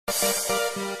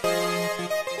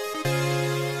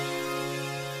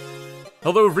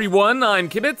Hello everyone, I'm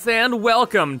Kibitz, and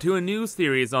welcome to a new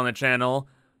series on the channel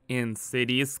in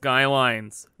Cities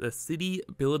Skylines, the city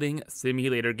building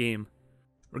simulator game.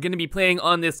 We're going to be playing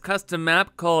on this custom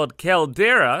map called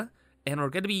Caldera, and we're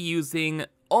going to be using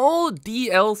all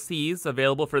DLCs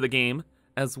available for the game,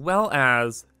 as well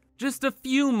as just a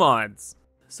few mods.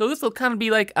 So this will kind of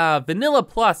be like a Vanilla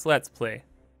Plus Let's Play.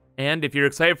 And if you're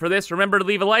excited for this, remember to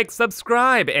leave a like,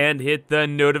 subscribe, and hit the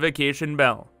notification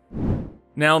bell.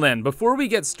 Now then, before we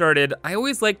get started, I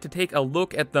always like to take a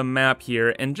look at the map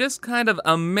here and just kind of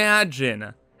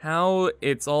imagine how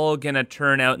it's all gonna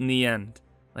turn out in the end.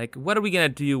 Like, what are we gonna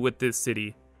do with this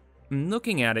city? I'm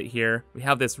looking at it here, we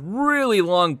have this really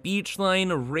long beach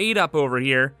line right up over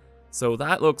here, so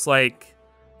that looks like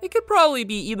it could probably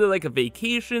be either like a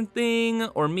vacation thing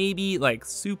or maybe like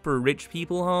super rich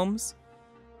people homes.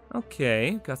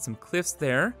 Okay, got some cliffs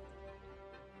there.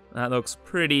 That looks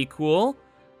pretty cool.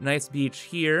 Nice beach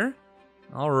here.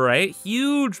 Alright,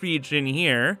 huge beach in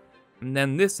here. And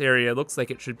then this area looks like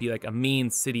it should be like a main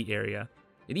city area.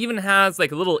 It even has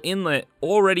like a little inlet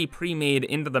already pre-made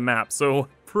into the map, so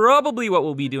probably what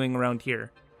we'll be doing around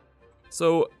here.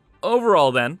 So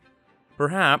overall then,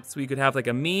 perhaps we could have like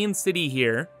a main city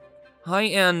here,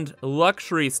 high-end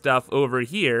luxury stuff over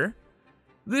here.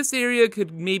 This area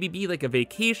could maybe be like a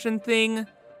vacation thing,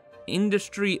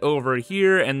 industry over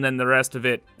here, and then the rest of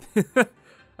it.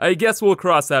 I guess we'll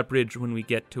cross that bridge when we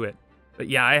get to it. But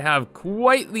yeah, I have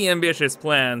quite the ambitious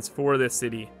plans for this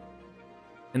city.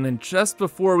 And then just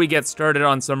before we get started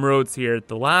on some roads here,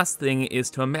 the last thing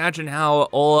is to imagine how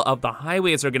all of the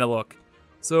highways are gonna look.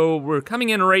 So we're coming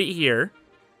in right here.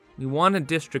 We want a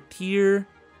district here,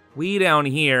 way down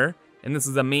here, and this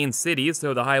is a main city,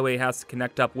 so the highway has to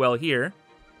connect up well here.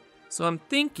 So I'm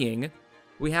thinking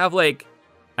we have like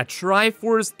a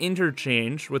Triforce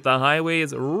interchange with the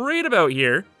highways right about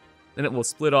here. Then it will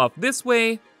split off this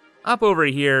way, up over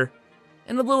here,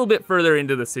 and a little bit further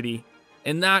into the city.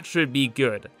 And that should be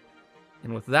good.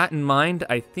 And with that in mind,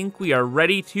 I think we are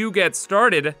ready to get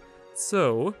started.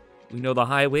 So, we know the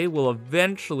highway will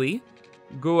eventually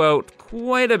go out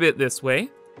quite a bit this way.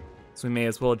 So we may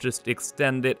as well just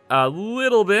extend it a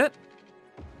little bit.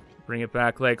 Bring it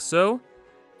back like so.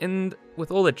 And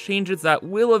with all the changes that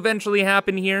will eventually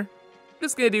happen here, I'm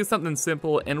just gonna do something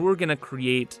simple and we're gonna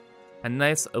create a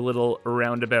nice little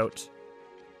roundabout.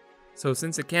 So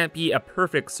since it can't be a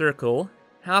perfect circle,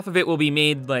 half of it will be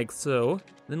made like so.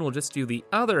 Then we'll just do the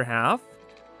other half,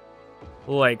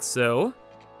 like so.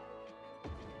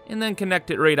 And then connect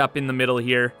it right up in the middle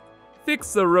here.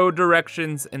 Fix the road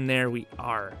directions, and there we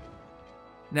are.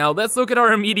 Now let's look at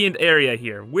our immediate area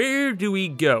here. Where do we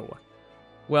go?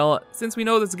 Well, since we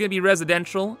know this is going to be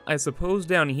residential, I suppose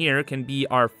down here can be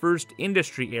our first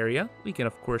industry area. We can,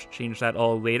 of course, change that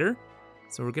all later.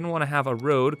 So we're going to want to have a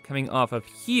road coming off of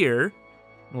here.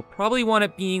 We'll probably want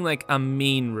it being like a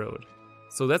main road.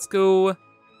 So let's go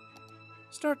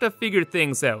start to figure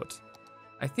things out.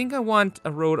 I think I want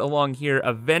a road along here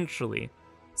eventually.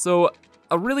 So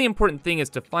a really important thing is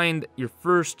to find your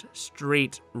first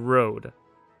straight road,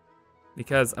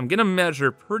 because I'm gonna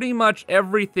measure pretty much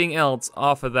everything else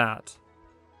off of that.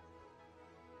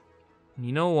 And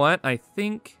you know what? I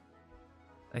think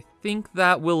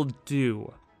that will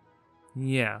do.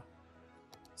 Yeah.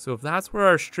 So if that's where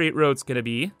our straight road's gonna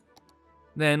be,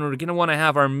 then we're gonna wanna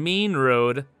have our main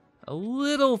road a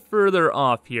little further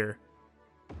off here.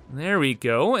 There we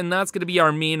go, and that's gonna be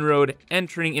our main road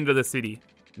entering into the city.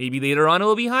 Maybe later on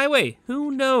it'll be highway,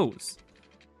 who knows?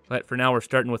 But for now we're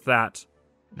starting with that.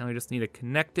 Now we just need to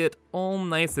connect it all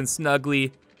nice and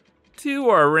snugly to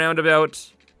our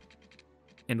roundabout.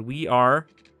 And we are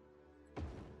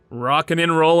rocking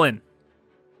and rolling.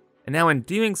 And now in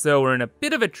doing so, we're in a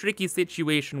bit of a tricky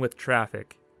situation with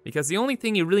traffic, because the only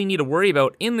thing you really need to worry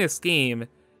about in this game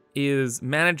is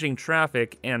managing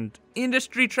traffic, and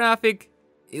industry traffic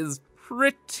is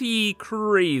pretty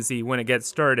crazy when it gets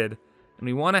started. And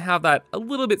we want to have that a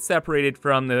little bit separated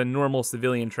from the normal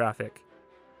civilian traffic.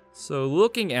 So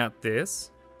looking at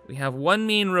this, we have one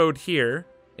main road here.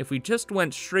 If we just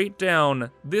went straight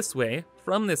down this way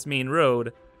from this main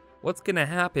road, what's gonna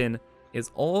happen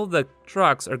is all the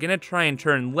trucks are gonna try and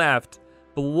turn left,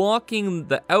 blocking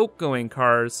the outgoing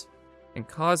cars and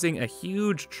causing a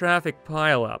huge traffic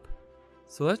pileup.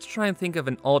 So let's try and think of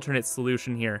an alternate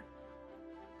solution here.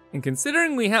 And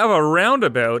considering we have a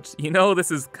roundabout, you know,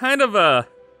 this is kind of a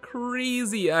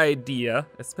crazy idea,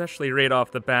 especially right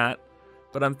off the bat.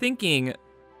 But I'm thinking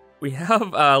we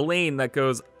have a lane that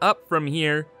goes up from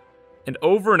here and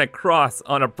over and across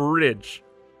on a bridge.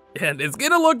 And it's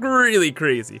gonna look really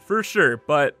crazy, for sure,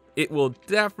 but it will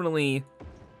definitely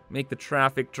make the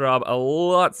traffic job a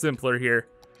lot simpler here.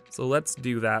 So let's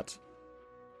do that.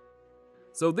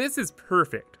 So this is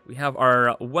perfect. We have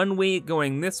our one-way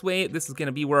going this way. This is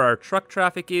gonna be where our truck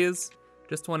traffic is.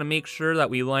 Just wanna make sure that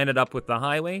we line it up with the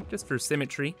highway, just for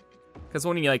symmetry. Because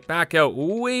when you like back out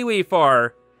way, way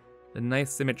far, the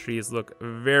nice symmetries look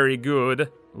very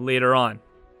good later on.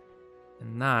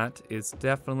 And that is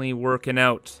definitely working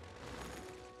out.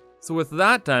 So with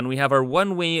that done, we have our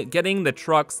one-way getting the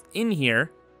trucks in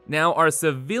here. Now our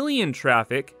civilian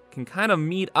traffic can kind of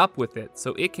meet up with it.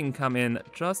 So it can come in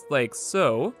just like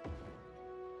so.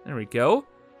 There we go.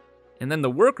 And then the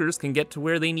workers can get to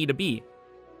where they need to be.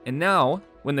 And now,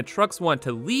 when the trucks want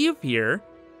to leave here,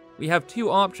 we have two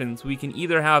options. We can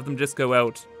either have them just go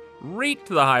out right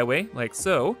to the highway, like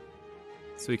so.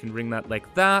 So we can bring that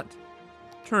like that.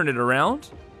 Turn it around,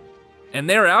 and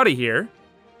they're out of here.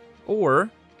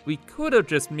 Or we could have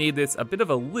just made this a bit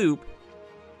of a loop.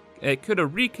 It could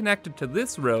have reconnected to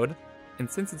this road, and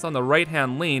since it's on the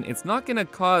right-hand lane, it's not gonna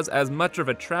cause as much of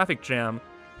a traffic jam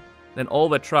than all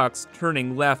the trucks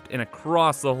turning left and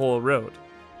across the whole road.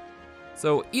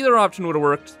 So either option would have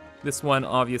worked. This one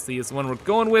obviously is the one we're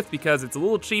going with because it's a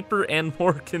little cheaper and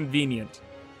more convenient.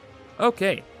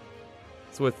 Okay,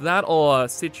 so with that all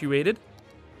situated,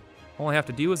 all I have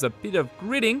to do is a bit of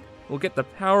gridding. We'll get the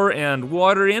power and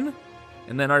water in,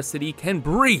 and then our city can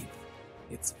breathe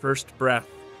its first breath.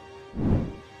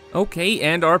 Okay,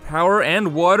 and our power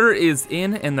and water is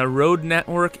in, and the road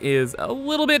network is a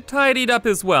little bit tidied up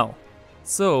as well.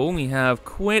 So we have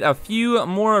quite a few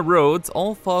more roads,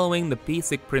 all following the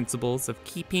basic principles of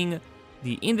keeping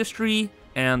the industry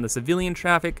and the civilian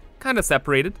traffic kind of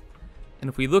separated. And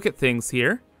if we look at things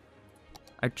here,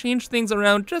 I've changed things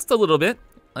around just a little bit.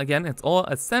 Again, it's all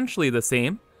essentially the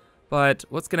same, but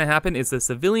what's gonna happen is the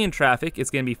civilian traffic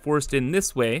is gonna be forced in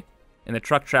this way, and the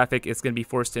truck traffic is gonna be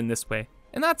forced in this way.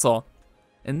 And that's all.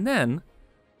 And then,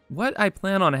 what I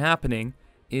plan on happening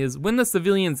is when the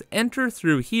civilians enter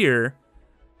through here,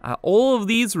 all of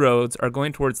these roads are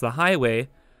going towards the highway,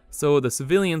 so the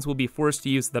civilians will be forced to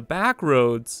use the back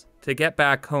roads to get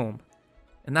back home.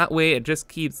 And that way it just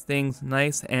keeps things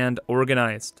nice and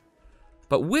organized.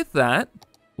 But with that,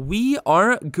 we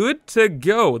are good to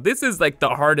go. This is like the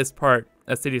hardest part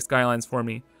of Cities Skylines for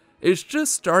me. It's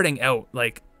just starting out.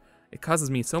 Like, it causes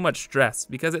me so much stress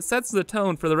because it sets the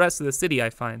tone for the rest of the city, I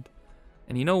find.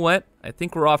 And you know what? I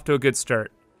think we're off to a good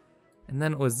start. And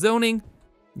then with zoning,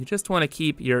 you just want to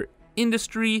keep your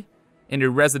industry and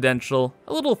your residential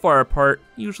a little far apart.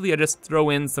 Usually I just throw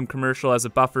in some commercial as a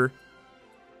buffer,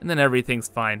 and then everything's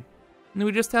fine. And then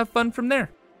we just have fun from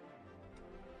there.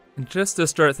 And just to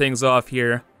start things off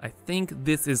here, I think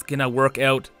this is gonna work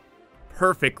out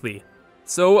perfectly.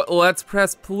 So let's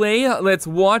press play, let's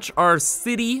watch our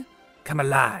city come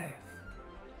alive.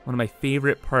 One of my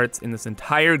favorite parts in this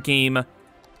entire game,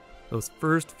 those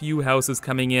first few houses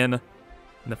coming in,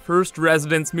 and the first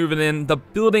residents moving in, the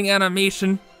building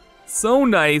animation, so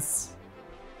nice.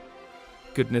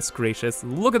 Goodness gracious,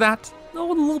 look at that.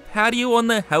 Oh, the little patio on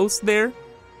the house there.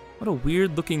 What a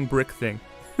weird looking brick thing.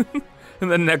 And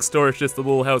then next door is just a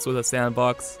little house with a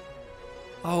sandbox.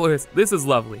 Oh, this is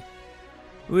lovely.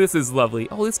 This is lovely.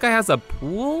 Oh, this guy has a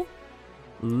pool?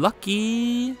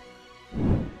 Lucky.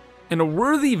 And a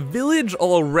worthy village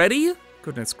already?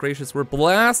 Goodness gracious, we're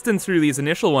blasting through these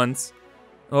initial ones.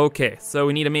 Okay, so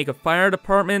we need to make a fire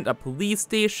department, a police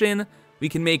station. We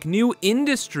can make new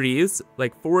industries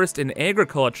like forest and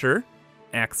agriculture.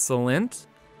 Excellent.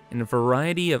 And a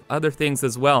variety of other things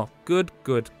as well. Good,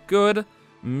 good, good.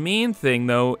 Main thing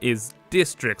though is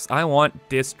districts. I want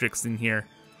districts in here.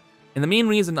 And the main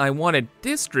reason I wanted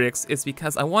districts is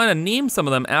because I want to name some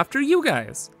of them after you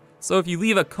guys. So if you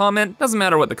leave a comment, doesn't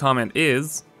matter what the comment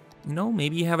is, you know,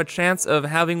 maybe you have a chance of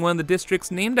having one of the districts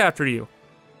named after you.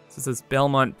 This is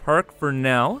Belmont Park for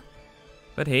now.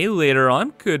 But hey, later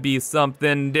on, could be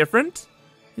something different.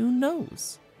 Who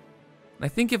knows? I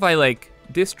think if I like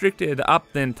districted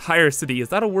up the entire city, is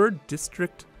that a word?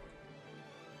 District?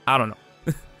 I don't know.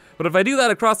 But if I do that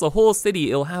across the whole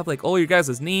city, it'll have like all your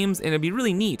guys' names and it'd be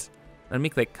really neat. I'd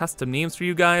make like custom names for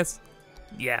you guys.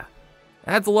 Yeah,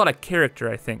 adds a lot of character,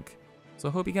 I think. So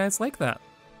I hope you guys like that.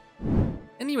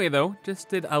 Anyway though, just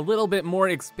did a little bit more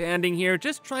expanding here,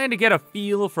 just trying to get a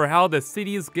feel for how the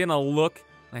city's gonna look.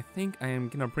 I think I am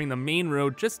gonna bring the main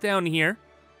road just down here.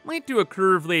 Might do a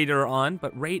curve later on,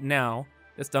 but right now,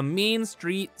 just a main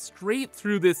street straight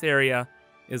through this area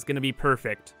is gonna be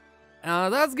perfect.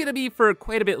 That's gonna be for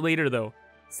quite a bit later though.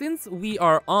 Since we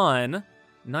are on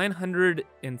 900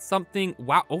 and something,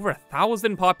 wow, over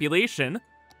 1,000 population,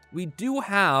 we do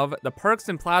have the parks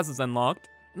and plazas unlocked,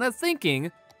 and I was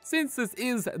thinking, since this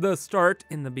is the start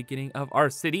in the beginning of our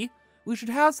city, we should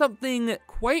have something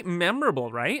quite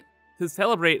memorable, right? To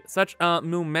celebrate such a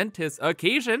momentous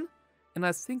occasion. And I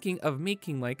was thinking of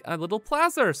making like a little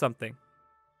plaza or something.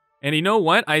 And you know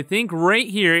what? I think right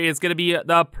here is going to be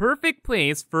the perfect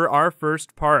place for our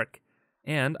first park.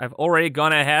 And I've already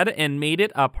gone ahead and made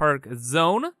it a park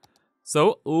zone.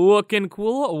 So, looking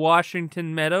cool,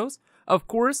 Washington Meadows. Of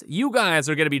course, you guys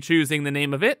are going to be choosing the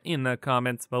name of it in the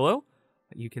comments below.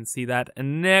 You can see that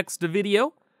next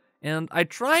video. And I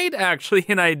tried actually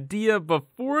an idea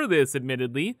before this,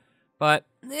 admittedly, but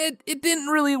it didn't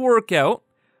really work out.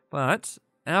 But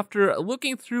after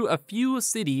looking through a few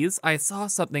cities, I saw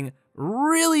something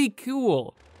really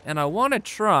cool, and I want to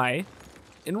try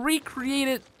and recreate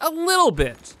it a little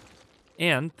bit.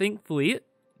 And thankfully,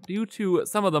 due to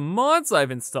some of the mods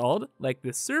I've installed, like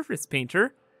this surface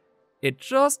painter, it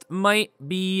just might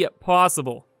be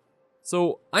possible.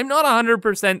 So I'm not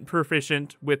 100%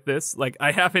 proficient with this, like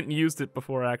I haven't used it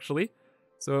before actually,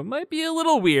 so it might be a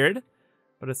little weird,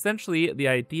 but essentially the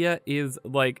idea is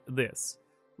like this.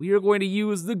 We are going to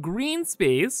use the green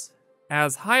space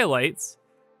as highlights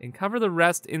and cover the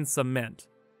rest in cement.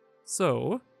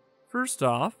 So, first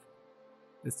off,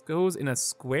 this goes in a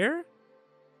square.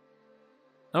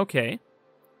 Okay.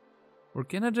 We're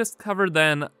gonna just cover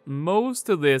then most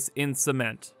of this in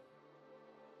cement.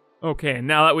 Okay,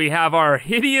 now that we have our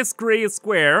hideous gray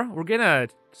square, we're gonna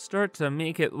start to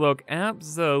make it look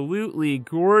absolutely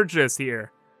gorgeous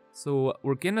here. So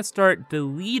we're gonna start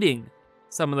deleting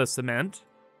some of the cement.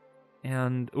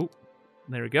 And, oh,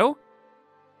 there we go.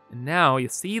 And now, you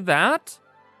see that?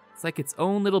 It's like its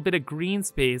own little bit of green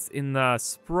space in the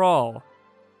sprawl.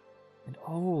 And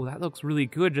oh, that looks really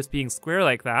good just being square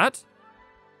like that.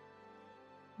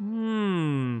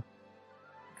 Kind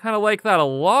of like that a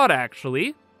lot,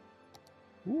 actually.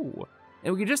 Ooh.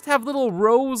 And we can just have little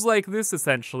rows like this,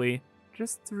 essentially,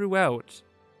 just throughout.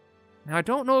 Now, I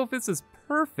don't know if this is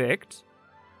perfect.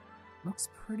 Looks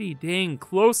pretty dang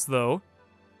close, though.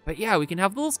 But yeah, we can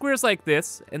have little squares like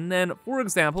this, and then, for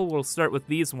example, we'll start with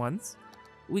these ones.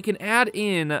 We can add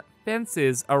in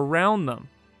fences around them.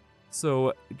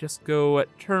 So just go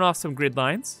turn off some grid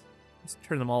lines. Just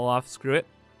turn them all off, screw it.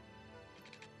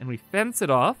 And we fence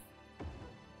it off.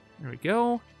 There we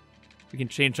go. We can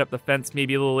change up the fence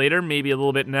maybe a little later, maybe a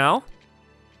little bit now.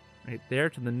 Right there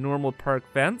to the normal park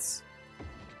fence.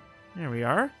 There we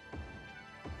are.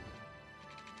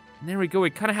 And there we go, we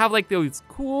kind of have like those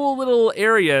cool little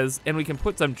areas, and we can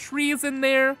put some trees in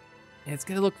there, and it's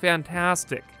gonna look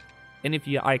fantastic. And if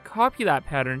I copy that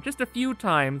pattern just a few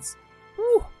times,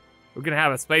 whew, we're gonna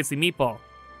have a spicy meatball.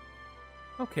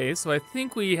 Okay, so I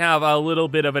think we have a little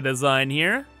bit of a design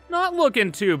here. Not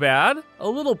looking too bad. A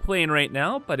little plain right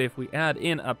now, but if we add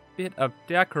in a bit of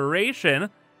decoration,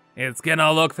 it's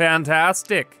gonna look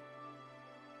fantastic.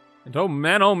 And oh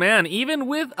man, even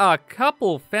with a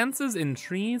couple fences and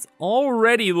trees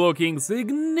already looking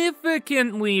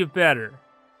significantly better.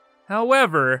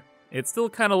 However, it still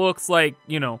kind of looks like,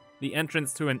 you know, the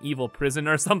entrance to an evil prison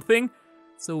or something.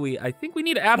 So I think we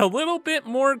need to add a little bit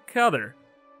more color.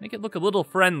 Make it look a little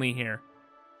friendly here.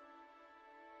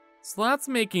 So that's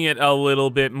making it a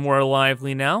little bit more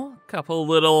lively now. Couple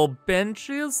little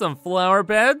benches, some flower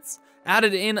beds.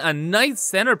 Added in a nice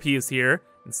centerpiece here.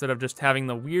 Instead of just having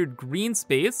the weird green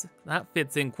space, that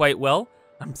fits in quite well.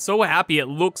 I'm so happy it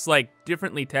looks like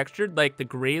differently textured, like the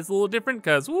gray is a little different,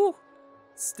 cause woo,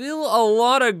 still a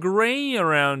lot of gray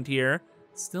around here.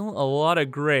 Still a lot of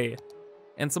gray.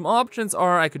 And some options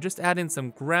are I could just add in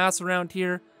some grass around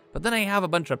here, but then I have a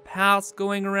bunch of paths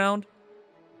going around,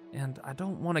 and I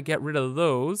don't want to get rid of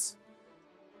those.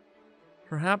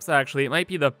 Perhaps actually it might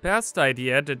be the best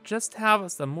idea to just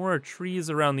have some more trees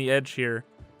around the edge here.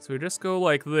 So we just go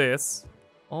like this,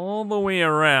 all the way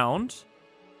around.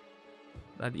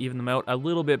 That'd even them out a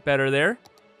little bit better there.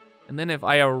 And then if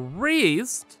I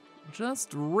erased just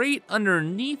right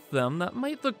underneath them, that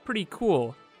might look pretty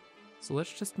cool. So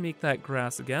let's just make that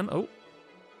grass again. Oh,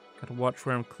 gotta watch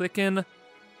where I'm clicking.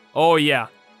 Oh yeah.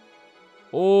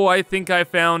 Oh, I think I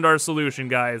found our solution,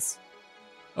 guys.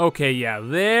 Okay, yeah,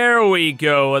 there we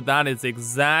go. That is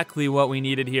exactly what we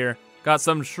needed here. Got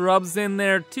some shrubs in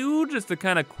there too, just to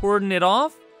kind of cordon it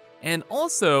off. And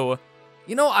also,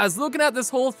 you know, I was looking at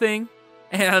this whole thing,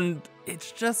 and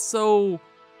it's just so,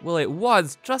 well, it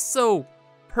was just so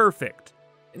perfect.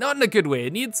 Not in a good way,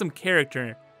 it needs some character,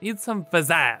 it needs some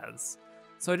pizzazz.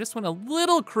 So I just went a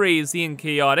little crazy and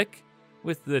chaotic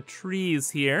with the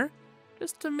trees here,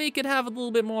 just to make it have a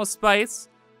little bit more spice.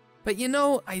 But you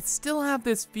know, I still have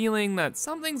this feeling that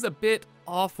something's a bit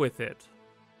off with it.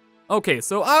 Okay,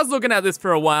 so I was looking at this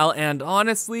for a while, and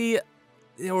honestly,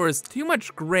 there was too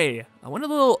much gray. I went a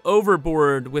little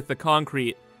overboard with the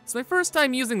concrete. It's my first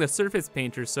time using the surface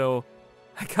painter, so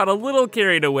I got a little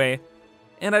carried away.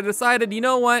 And I decided, you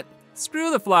know what?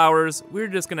 Screw the flowers. We're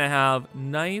just gonna have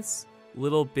nice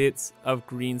little bits of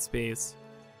green space.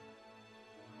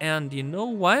 And you know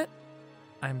what?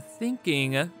 I'm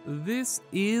thinking this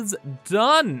is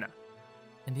done.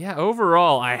 And yeah,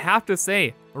 overall, I have to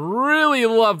say, really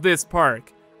love this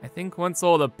park. I think once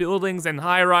all the buildings and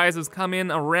high-rises come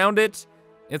in around it,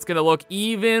 it's gonna look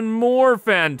even more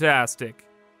fantastic.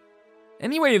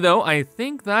 Anyway though, I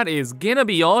think that is gonna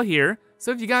be all here.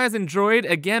 So if you guys enjoyed,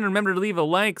 again, remember to leave a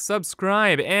like,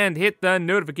 subscribe, and hit the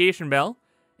notification bell.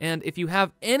 And if you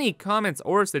have any comments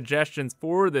or suggestions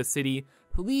for the city,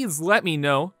 please let me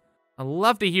know. I'd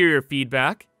love to hear your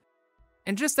feedback.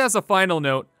 And just as a final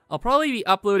note, I'll probably be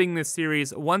uploading this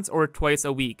series once or twice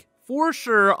a week, for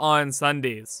sure on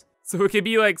Sundays. So it could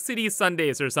be like City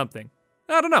Sundays or something.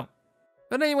 I don't know.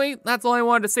 But anyway, that's all I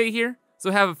wanted to say here.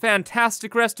 So have a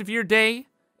fantastic rest of your day,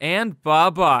 and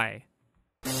bye-bye.